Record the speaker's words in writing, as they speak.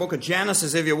Book of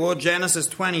Genesis, if you would, Genesis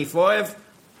 25.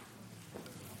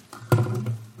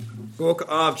 Book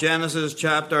of Genesis,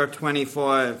 chapter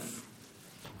 25.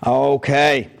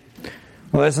 Okay.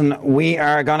 Well, listen, we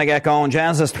are going to get going.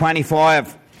 Genesis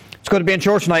 25. It's good to be in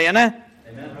church tonight, isn't it?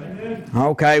 Amen.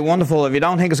 Okay, wonderful. If you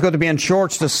don't think it's good to be in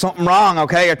church, there's something wrong,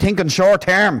 okay? You're thinking short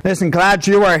term. Listen, glad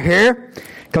you are here.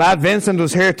 Glad Vincent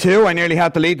was here too. I nearly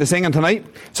had to lead the singing tonight.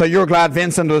 So you're glad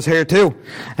Vincent was here too.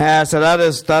 So that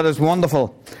is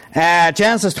wonderful.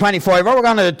 Genesis 25. What we're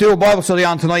going to do a Bible study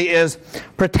on tonight is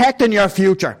protecting your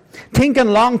future. Thinking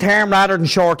long term rather than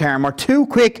short term. We're too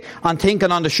quick on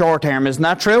thinking on the short term. Isn't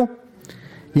that true?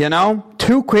 You know,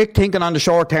 too quick thinking on the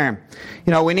short term.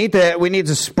 You know, we need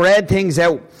to spread things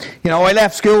out. You know, I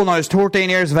left school when I was 13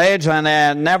 years of age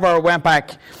and never went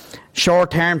back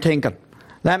short term thinking.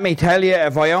 Let me tell you,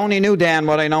 if I only knew then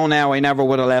what I know now, I never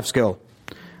would have left school.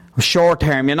 Short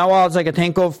term, you know what else I could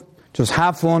think of? Just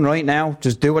have fun right now.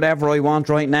 Just do whatever I want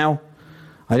right now.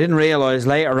 I didn't realise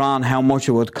later on how much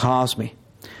it would cost me.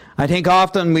 I think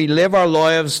often we live our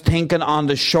lives thinking on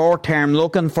the short term,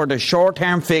 looking for the short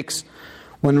term fix,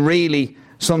 when really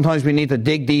sometimes we need to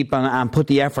dig deep and put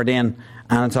the effort in,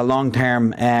 and it's a long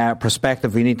term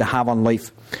perspective we need to have on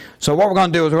life. So what we're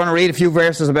going to do is we're going to read a few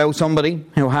verses about somebody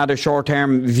who had a short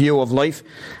term view of life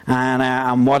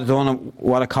and what it done,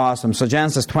 what it cost them. So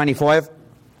Genesis 25.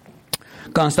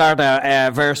 Going to start at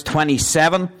verse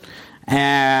 27.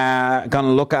 Going to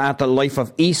look at the life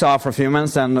of Esau for a few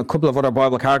minutes and a couple of other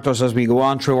Bible characters as we go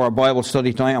on through our Bible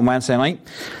study tonight on Wednesday night.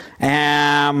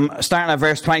 Starting at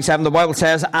verse 27, the Bible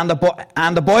says, And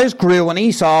the boys grew, and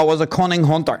Esau was a cunning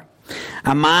hunter,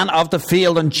 a man of the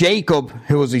field, and Jacob,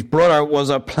 who was his brother, was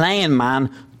a plain man,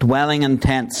 dwelling in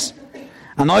tents.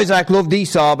 And Isaac loved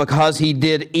Esau because he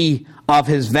did eat of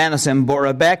his venison, but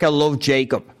Rebekah loved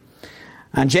Jacob.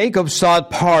 And Jacob sought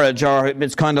porridge, or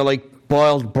it's kind of like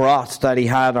boiled broth that he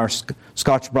had, or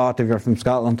Scotch broth if you're from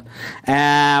Scotland.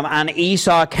 And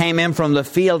Esau came in from the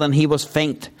field, and he was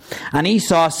faint. And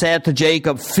Esau said to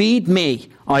Jacob, Feed me,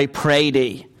 I pray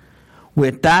thee,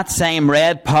 with that same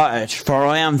red pottage, for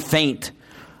I am faint.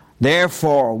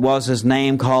 Therefore was his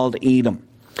name called Edom.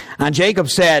 And Jacob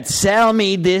said, Sell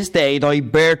me this day thy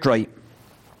birthright.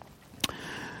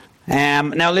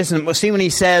 Now listen, we'll see when he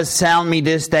says, Sell me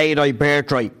this day thy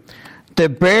birthright. The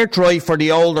birthright for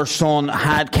the older son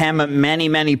came with many,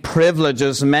 many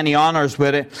privileges and many honours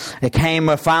with it. It came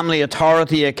with family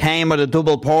authority. It came with a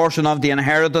double portion of the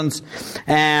inheritance.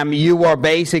 You were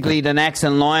basically the next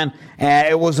in line.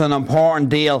 It was an important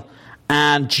deal.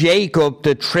 And Jacob,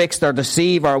 the trickster,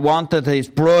 deceiver, wanted his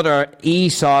brother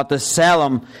Esau to sell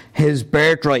him his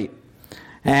birthright.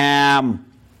 And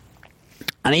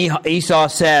Esau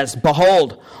says,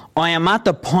 Behold, I am at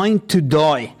the point to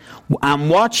die. And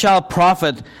what shall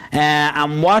profit?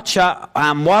 And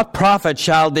what profit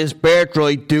shall this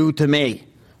birthright do to me?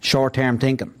 Short-term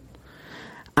thinking.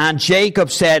 And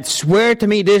Jacob said, Swear to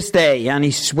me this day. And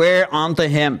he sware unto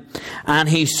him. And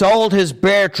he sold his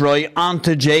birthright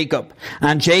unto Jacob.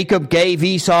 And Jacob gave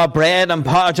Esau bread and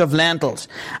pottage of lentils.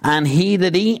 And he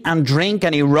did eat and drink,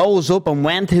 and he rose up and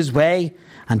went his way.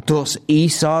 And thus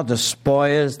Esau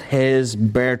despised his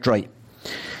birthright.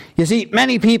 You see,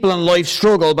 many people in life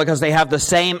struggle because they have the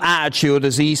same attitude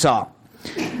as Esau.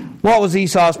 What was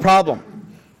Esau's problem?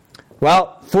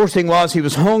 Well, first thing was he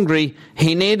was hungry.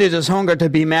 He needed his hunger to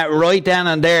be met right then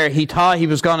and there. He thought he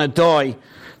was going to die.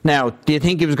 Now, do you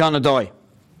think he was going to die?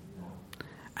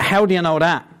 How do you know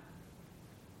that?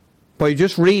 By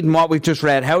just reading what we've just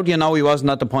read, how do you know he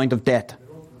wasn't at the point of death?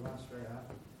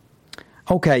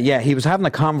 Okay, yeah, he was having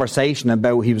a conversation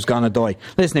about he was going to die.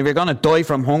 Listen, if you're going to die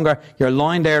from hunger, you're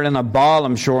lying there in a ball,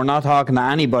 I'm sure, not talking to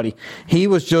anybody. He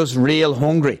was just real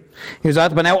hungry. He was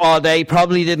out been out all day,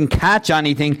 probably didn't catch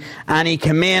anything, and he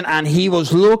came in and he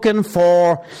was looking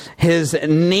for his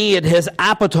need, his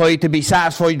appetite to be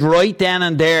satisfied right then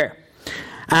and there.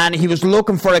 And he was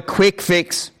looking for a quick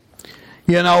fix.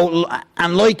 You know,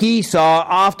 and like Esau,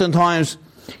 oftentimes,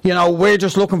 you know, we're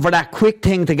just looking for that quick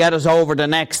thing to get us over the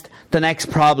next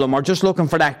problem, or just looking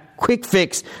for that quick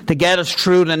fix to get us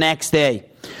through the next day.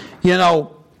 You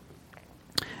know,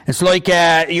 it's like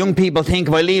young people think,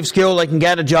 if I leave school I can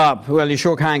get a job. Well, you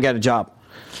sure can get a job.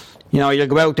 You know, you'll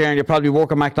go out there and you'll probably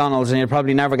work at McDonald's and you'll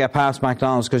probably never get past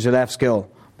McDonald's because you left school.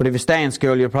 But if you stay in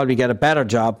school, you'll probably get a better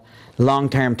job.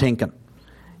 Long-term thinking.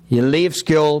 You leave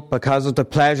school because of the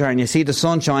pleasure and you see the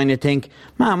sunshine, you think,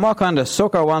 man, what kind of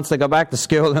sucker wants to go back to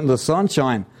school in the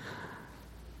sunshine?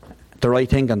 The right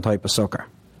thinking type of sucker.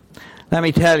 let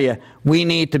me tell you, we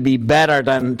need to be better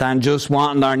than just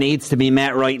wanting our needs to be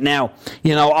met right now.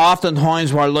 You know,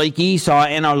 oftentimes we're like Esau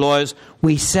in our lives.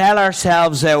 We sell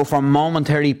ourselves out for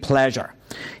momentary pleasure.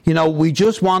 You know, we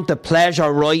just want the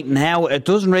pleasure right now. It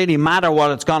doesn't really matter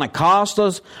what it's going to cost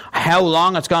us, how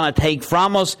long it's going to take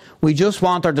from us. We just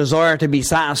want our desire to be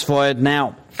satisfied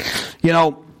now. You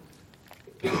know,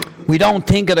 we don't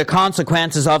think of the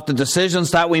consequences of the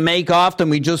decisions that we make often.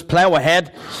 We just plough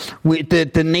ahead.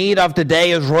 The need of the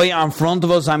day is right in front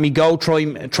of us, and we go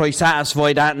try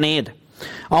satisfy that need.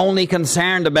 Only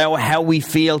concerned about how we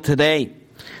feel today,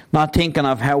 not thinking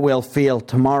of how we'll feel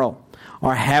tomorrow,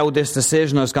 or how this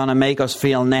decision is going to make us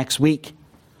feel next week.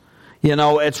 You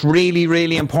know, it's really,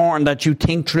 really important that you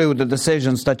think through the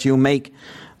decisions that you make,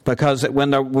 because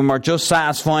when we're just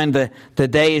satisfying the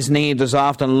day's need, there's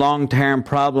often long-term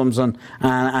problems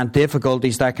and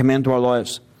difficulties that come into our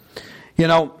lives. You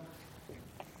know,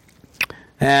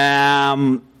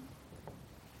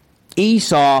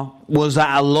 Esau was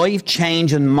at a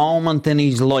life-changing moment in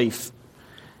his life,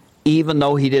 even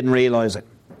though he didn't realise it.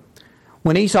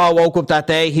 When Esau woke up that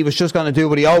day, he was just going to do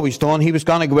what he always done. He was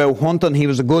going to go out hunting. He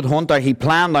was a good hunter. He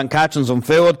planned on catching some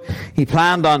food. He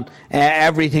planned on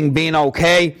everything being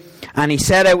okay. And he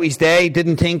set out his day,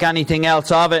 didn't think anything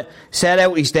else of it. Set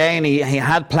out his day, and he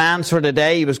had plans for the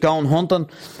day. He was going hunting,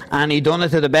 and he done it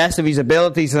to the best of his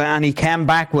abilities, and he came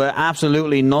back with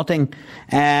absolutely nothing.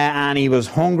 And he was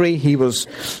hungry. He was,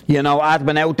 had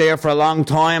been out there for a long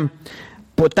time.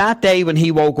 But that day when he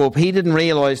woke up, he didn't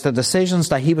realise the decisions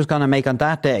that he was going to make on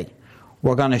that day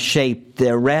were going to shape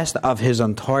the rest of his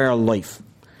entire life.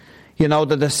 You know,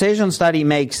 the decisions that he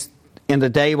makes in the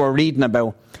day we're reading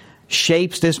about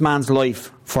shapes this man's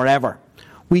life forever.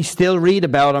 We still read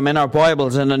about him in our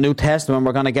Bibles in the New Testament.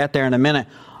 We're going to get there in a minute.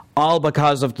 All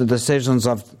because of the decisions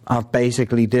of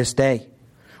basically this day.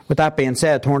 With that being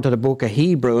said, turn to the book of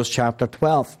Hebrews chapter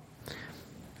 12.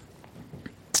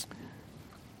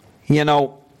 You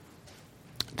know,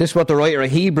 this is what the writer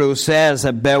of Hebrews says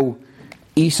about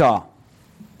Esau.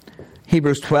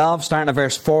 Hebrews 12, starting at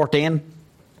verse 14.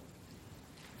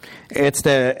 It's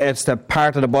the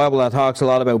part of the Bible that talks a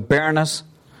lot about bitterness.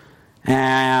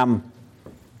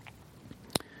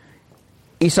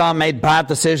 Esau made bad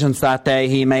decisions that day.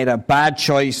 He made a bad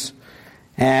choice.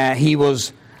 He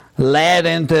was led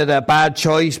into the bad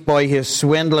choice by his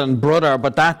swindling brother,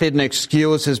 but that didn't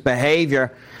excuse his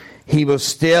behaviour. He was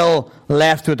still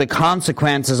left with the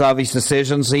consequences of his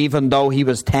decisions, even though he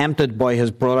was tempted by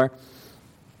his brother.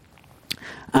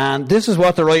 And this is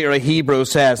what the writer of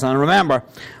Hebrews says. And remember,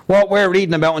 what we're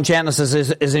reading about in Genesis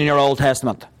is in your Old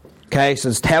Testament. Okay, so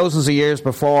it's thousands of years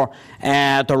before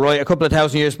a couple of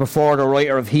thousand years before the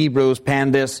writer of Hebrews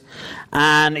penned this.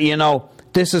 And,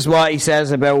 this is what he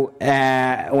says about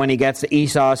when he gets to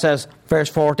Esau. It says, verse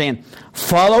 14,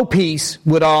 follow peace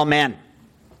with all men.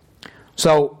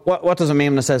 So, what does it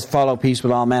mean when it says follow peace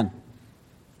with all men?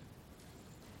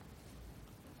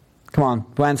 Come on,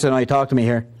 Wednesday, talk to me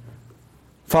here.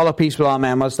 Follow peace with all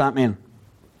men, what does that mean?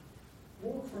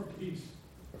 Work for peace.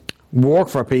 Work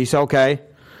for peace, okay.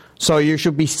 So you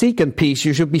should be seeking peace.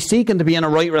 You should be seeking to be in a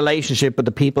right relationship with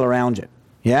the people around you.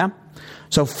 Yeah?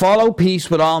 So follow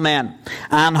peace with all men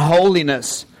and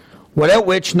holiness, without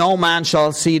which no man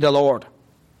shall see the Lord.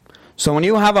 So when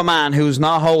you have a man who's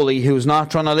not holy, who's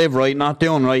not trying to live right, not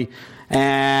doing right,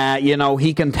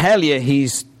 he can tell you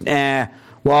he's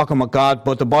walking with God,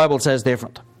 but the Bible says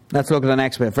different. Let's look at the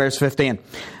next bit, verse 15.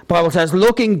 The Bible says,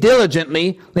 looking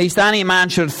diligently, lest any man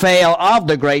should fail of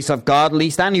the grace of God,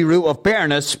 lest any root of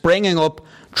bitterness springing up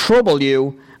trouble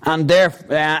you, and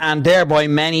thereby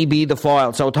many be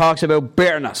defiled. So it talks about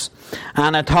bitterness,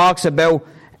 and it talks about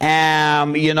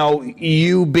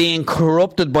you being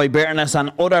corrupted by bitterness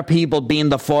and other people being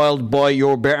defiled by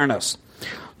your bitterness.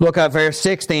 Look at verse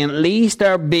 16. Lest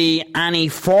there be any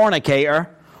fornicator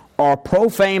or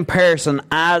profane person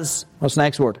as, what's the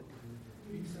next word?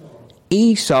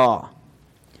 Esau,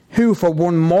 who for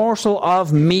one morsel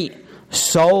of meat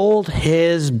sold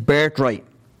his birthright.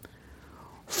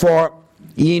 For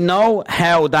ye know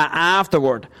how that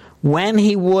afterward, when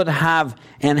he would have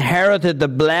inherited the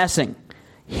blessing,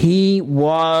 he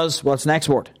was, what's the next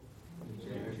word?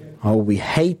 Oh, we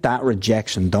hate that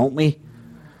rejection, don't we?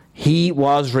 He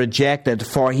was rejected,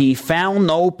 for he found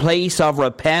no place of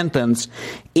repentance,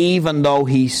 even though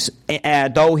he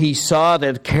sought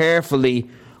it carefully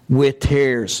with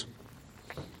tears.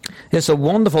 It's a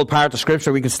wonderful part of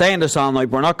Scripture. We can stay in this all night.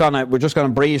 We're just going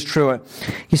to breeze through it.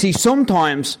 You see,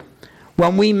 sometimes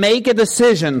when we make a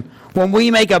decision, when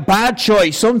we make a bad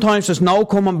choice, sometimes there's no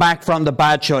coming back from the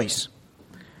bad choice.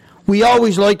 We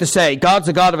always like to say, God's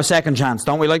the God of a second chance.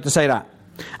 Don't we like to say that?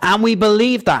 And we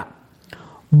believe that.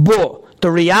 But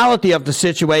the reality of the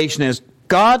situation is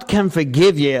God can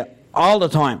forgive you all the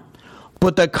time.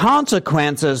 But the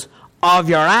consequences of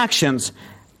your actions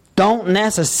don't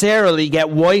necessarily get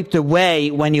wiped away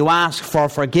when you ask for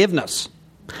forgiveness.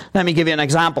 Let me give you an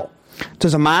example.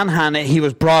 There's a man, and he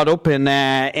was brought up in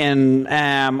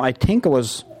I think it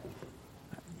was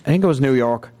New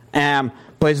York.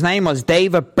 But his name was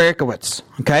David Berkowitz.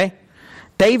 Okay,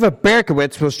 David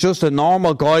Berkowitz was just a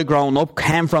normal guy growing up,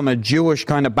 came from a Jewish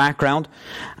kind of background,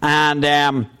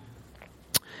 and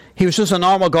he was just a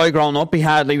normal guy growing up. He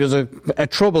was a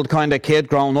troubled kind of kid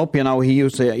growing up. You know, he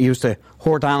used to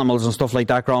hurt animals and stuff like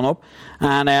that growing up.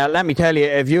 And let me tell you,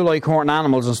 if you like hurting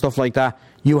animals and stuff like that,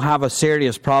 you have a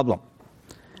serious problem,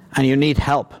 and you need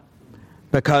help,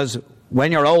 because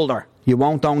when you're older, you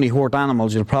won't only hurt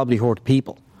animals, you'll probably hurt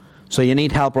people. So you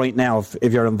need help right now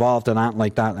if you're involved in anything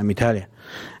like that, let me tell you.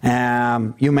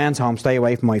 You men's home, stay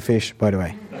away from my fish, by the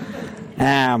way.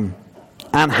 And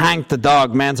Hank the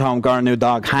dog, men's home got a new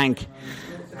dog, Hank.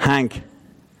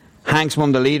 Hank's one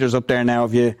of the leaders up there now.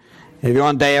 If you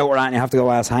want a day out or anything, you have to go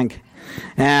ask Hank.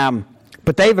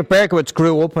 But David Berkowitz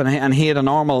grew up, and he had a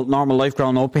normal life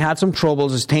growing up. He had some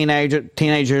troubles. His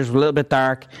teenagers were a little bit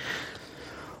dark.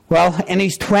 Well, in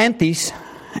his 20s,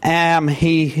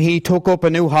 he took up a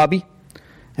new hobby,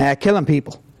 killing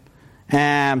people.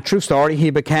 True story,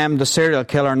 he became the serial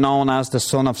killer known as the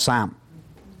Son of Sam.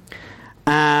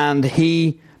 And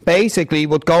he basically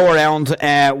would go around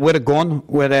with a gun,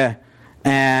 with a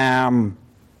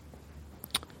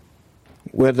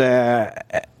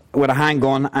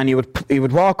handgun, and he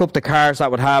would walk up to cars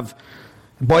that would have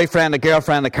a boyfriend, a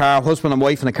girlfriend in the car, husband and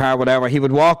wife in the car, whatever. He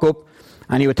would walk up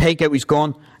and he would take out his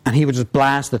gun and he would just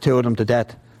blast the two of them to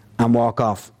death and walk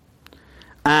off.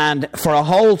 And for a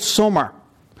whole summer,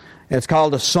 it's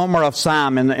called the Summer of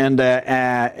Sam in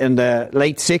the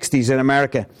late 60s in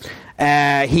America.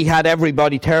 He had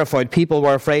everybody terrified. People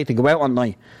were afraid to go out one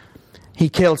night. He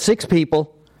killed 6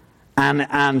 people and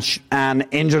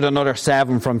injured another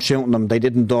 7 from shooting them. They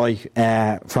didn't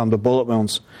die from the bullet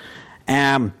wounds.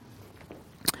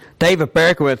 David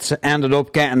Berkowitz ended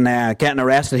up getting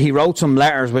arrested. He wrote some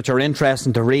letters which are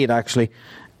interesting to read, actually.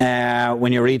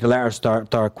 When you read the letters,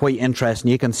 they're quite interesting.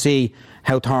 You can see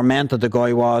how tormented the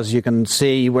guy was. You can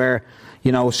see where,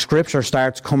 Scripture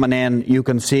starts coming in. You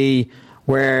can see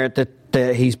where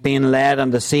he's being led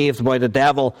and deceived by the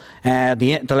devil.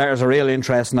 The letters are really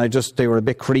interesting. They were a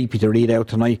bit creepy to read out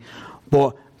tonight.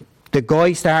 But the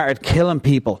guy started killing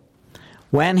people.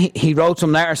 When he wrote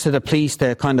some letters to the police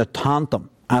to kind of taunt them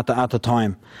at the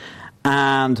time.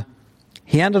 And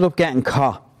he ended up getting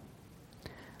caught.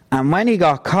 And when he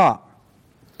got caught,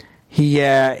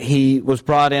 he was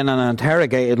brought in and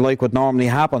interrogated like would normally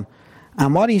happen.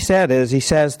 And what he said is, he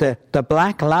says that the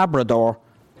black Labrador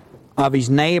of his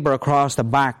neighbour across the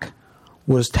back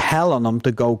was telling him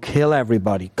to go kill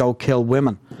everybody, go kill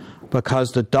women,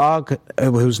 because the dog,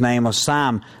 whose name was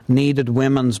Sam, needed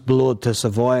women's blood to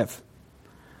survive.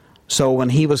 So when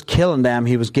he was killing them,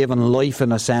 he was giving life,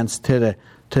 in a sense, to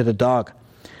the dog.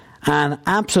 An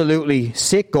absolutely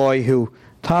sick guy who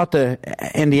thought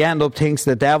in the end thinks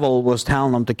the devil was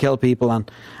telling him to kill people,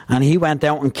 and he went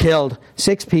out and killed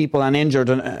 6 people and injured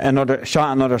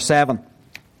shot another 7.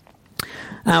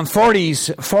 And for these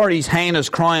heinous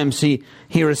crimes, he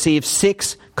received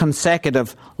 6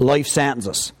 consecutive life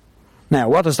sentences. Now,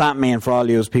 what does that mean for all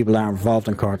you people that are involved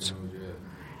in courts?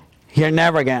 You're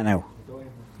never getting out.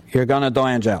 You're going to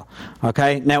die in jail.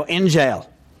 Okay? Now, in jail,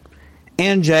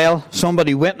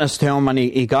 somebody witnessed to him and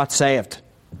he got saved.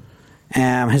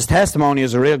 His testimony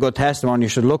is a real good testimony. You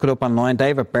should look it up online.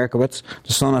 David Berkowitz,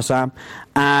 the Son of Sam.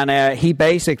 And he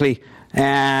basically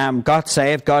got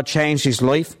saved. God changed his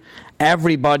life.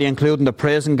 Everybody, including the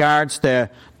prison guards, the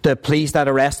police that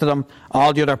arrested him,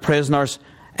 all the other prisoners,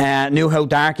 knew how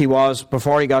dark he was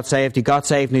before he got saved. He got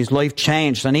saved and his life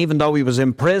changed. And even though he was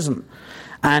in prison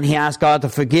and he asked God to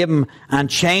forgive him and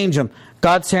change him,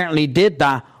 God certainly did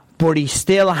that, but he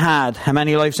still had, how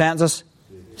many life sentences?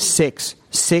 6.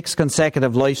 6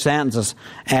 consecutive life sentences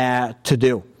to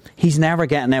do. He's never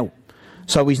getting out.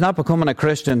 So he's not becoming a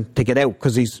Christian to get out,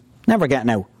 because he's never getting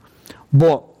out.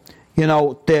 But,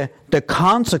 the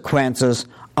consequences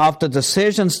of the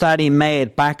decisions that he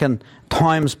made back in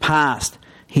times past,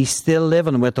 he's still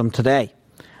living with them today.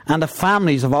 And the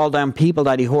families of all them people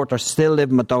that he hurt are still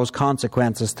living with those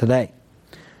consequences today.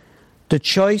 The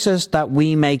choices that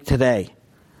we make today,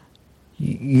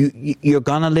 you're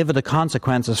going to live with the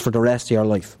consequences for the rest of your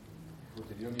life. But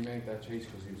did he only make that choice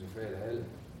because he was afraid of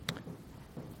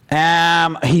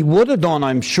He would have done,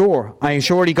 I'm sure. I'm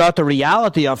sure he got the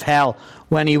reality of hell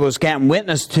when he was getting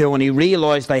witnessed to, and he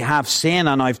realised I have sin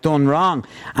and I've done wrong,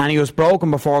 and he was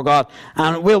broken before God.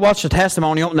 And we'll watch the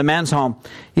testimony up in the men's home.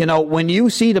 You know, when you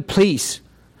see the police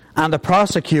and the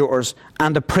prosecutors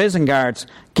and the prison guards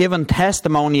giving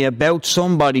testimony about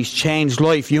somebody's changed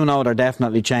life, you know they're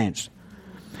definitely changed.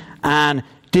 And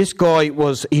this guy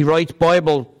he writes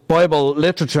Bible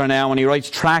literature now, and he writes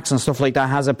tracts and stuff like that,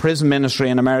 has a prison ministry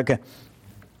in America.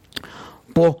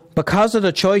 But because of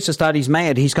the choices that he's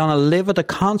made, he's going to live with the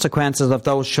consequences of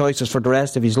those choices for the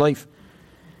rest of his life.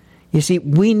 You see,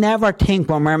 we never think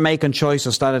when we're making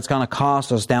choices that it's going to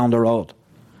cost us down the road.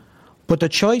 But the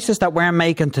choices that we're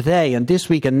making today and this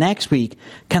week and next week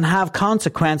can have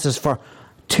consequences for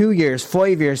 2 years,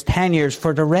 5 years, 10 years,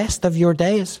 for the rest of your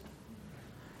days.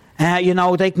 You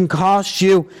know, they can cost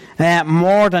you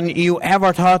more than you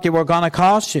ever thought they were going to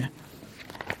cost you.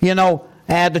 You know,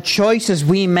 the choices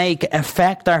we make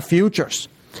affect our futures.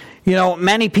 You know,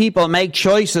 many people make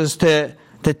choices to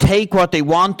take what they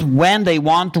want when they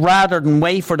want, rather than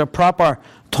wait for the proper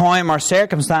time or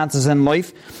circumstances in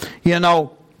life. You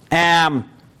know,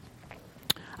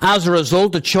 as a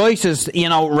result, the choices, you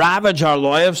know, ravage our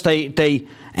lives. They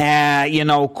you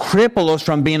know, cripple us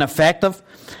from being effective.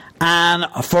 And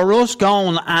for us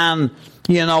going and,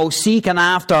 you know, seeking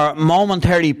after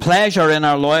momentary pleasure in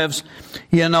our lives,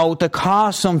 you know, the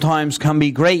cost sometimes can be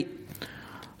great.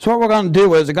 So what we're going to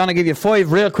do is we're going to give you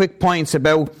 5 real quick points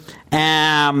about,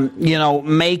 you know,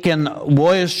 making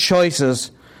wise choices,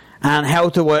 and how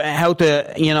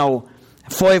to, you know,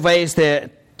 5 ways to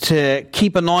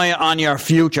keep an eye on your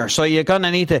future. So you're going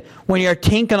to need to, when you're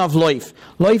thinking of life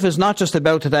is not just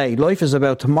about today. Life is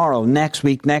about tomorrow, next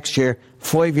week, next year,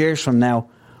 5 years from now.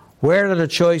 Where are the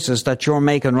choices that you're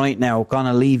making right now going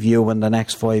to leave you in the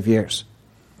next 5 years?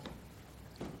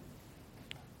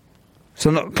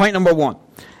 So point number 1.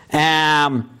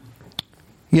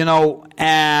 You know,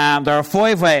 there are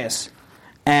 5 ways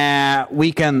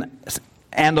we can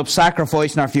end up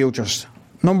sacrificing our futures.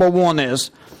 Number 1 is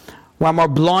when we're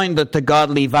blinded to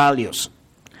godly values.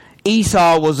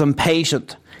 Esau was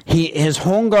impatient. His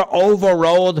hunger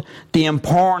overrode the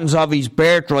importance of his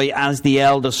birthright as the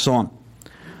eldest son.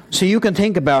 So you can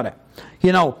think about it.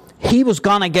 You know, he was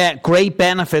going to get great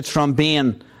benefits from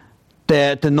being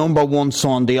the number 1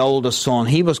 son, the oldest son.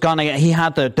 He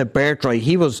had the birthright.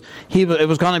 It was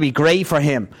going to be great for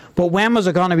him. But when was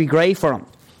it going to be great for him?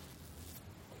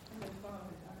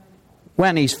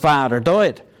 When his father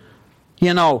died.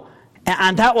 You know,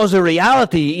 and that was a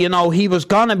reality. You know, he was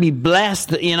going to be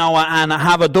blessed, you know, and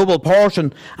have a double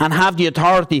portion and have the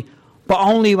authority, but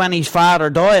only when his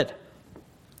father died.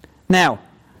 Now,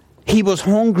 he was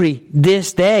hungry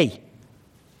this day.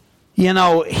 You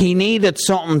know, he needed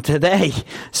something today.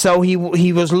 So he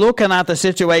was looking at the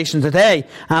situation today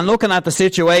and looking at the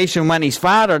situation when his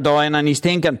father died, and he's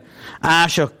thinking,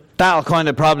 sure, that'll kind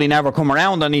of probably never come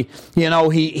around. And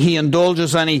he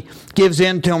indulges and he gives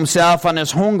in to himself, and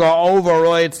his hunger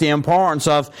overrides the importance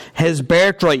of his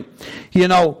birthright. You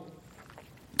know,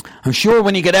 I'm sure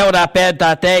when he got out of that bed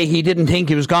that day, he didn't think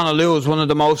he was going to lose one of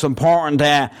the most important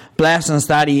blessings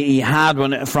that he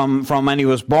had from when he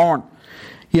was born.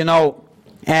 You know,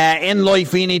 in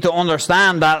life we need to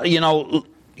understand that, you know,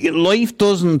 life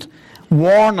doesn't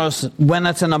warn us when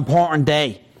it's an important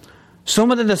day.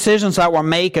 Some of the decisions that we're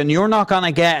making, you're not going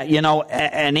to get, you know,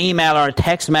 an email or a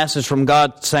text message from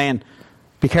God saying,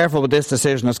 be careful with this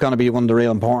decision, it's going to be one of the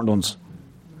real important ones.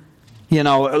 You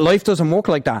know, life doesn't work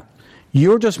like that.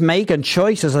 You're just making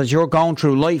choices as you're going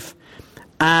through life.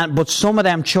 But some of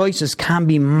them choices can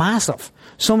be massive.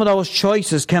 Some of those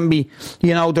choices can be,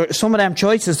 you know, some of them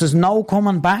choices there's no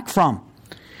coming back from.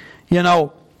 You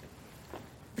know,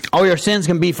 all your sins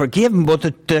can be forgiven,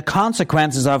 but the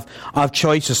consequences of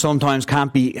choices sometimes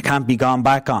can't be gone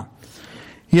back on.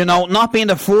 You know, not being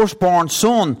the firstborn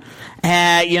son,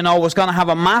 you know, was going to have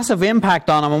a massive impact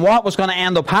on him. And what was going to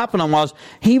end up happening was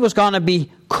he was going to be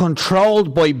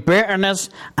controlled by bitterness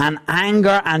and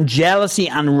anger and jealousy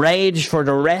and rage for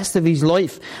the rest of his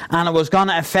life. And it was going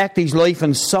to affect his life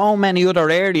in so many other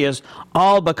areas,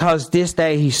 all because this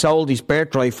day he sold his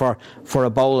birthright for a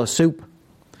bowl of soup.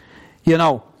 You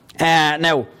know,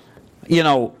 now, you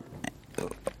know,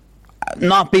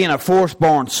 not being a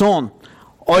firstborn son,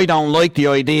 I don't like the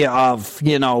idea of,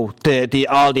 you know,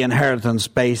 all the inheritance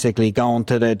basically going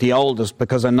to the oldest,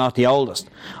 because I'm not the oldest.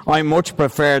 I much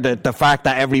prefer the fact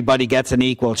that everybody gets an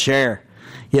equal share,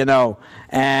 you know.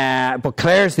 But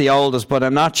Claire's the oldest, but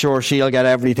I'm not sure she'll get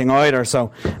everything either.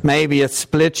 So maybe a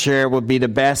split share would be the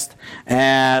best.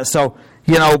 So,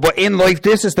 But in life,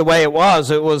 this is the way it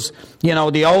was. It was,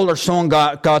 the older son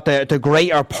got the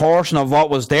greater portion of what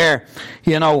was there.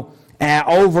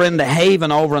 Over in the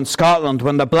Haven, over in Scotland,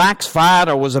 when the Black's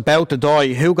father was about to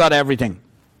die, who got everything?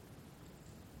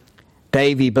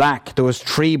 Davy Black. There was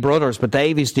 3 brothers, but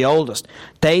Davy's the oldest.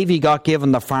 Davy got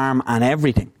given the farm and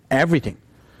everything.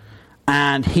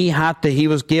 And he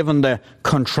was given the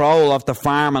control of the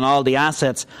farm and all the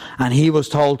assets, and he was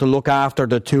told to look after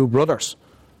the 2 brothers.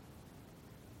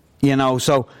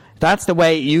 So that's the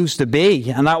way it used to be,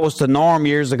 and that was the norm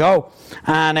years ago.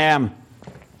 And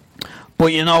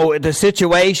but the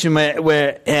situation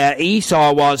with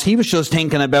Esau was, he was just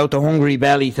thinking about the hungry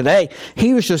belly today.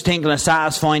 He was just thinking of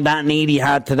satisfying that need he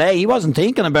had today. He wasn't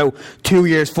thinking about 2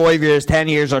 years, 5 years, 10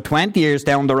 years, or 20 years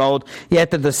down the road.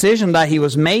 Yet the decision that he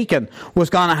was making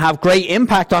was going to have great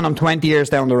impact on him 20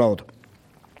 years down the road.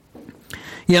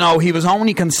 He was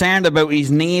only concerned about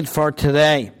his need for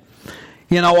today.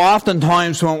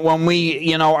 Oftentimes when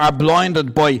we, are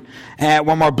blinded by,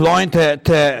 when we're blind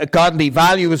to godly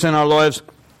values in our lives,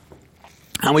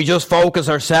 and we just focus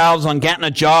ourselves on getting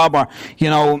a job or,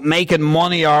 making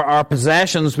money or our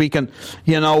possessions, we can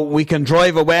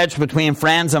drive a wedge between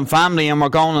friends and family, and we're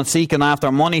going and seeking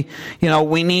after money.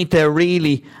 We need to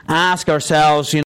really ask ourselves,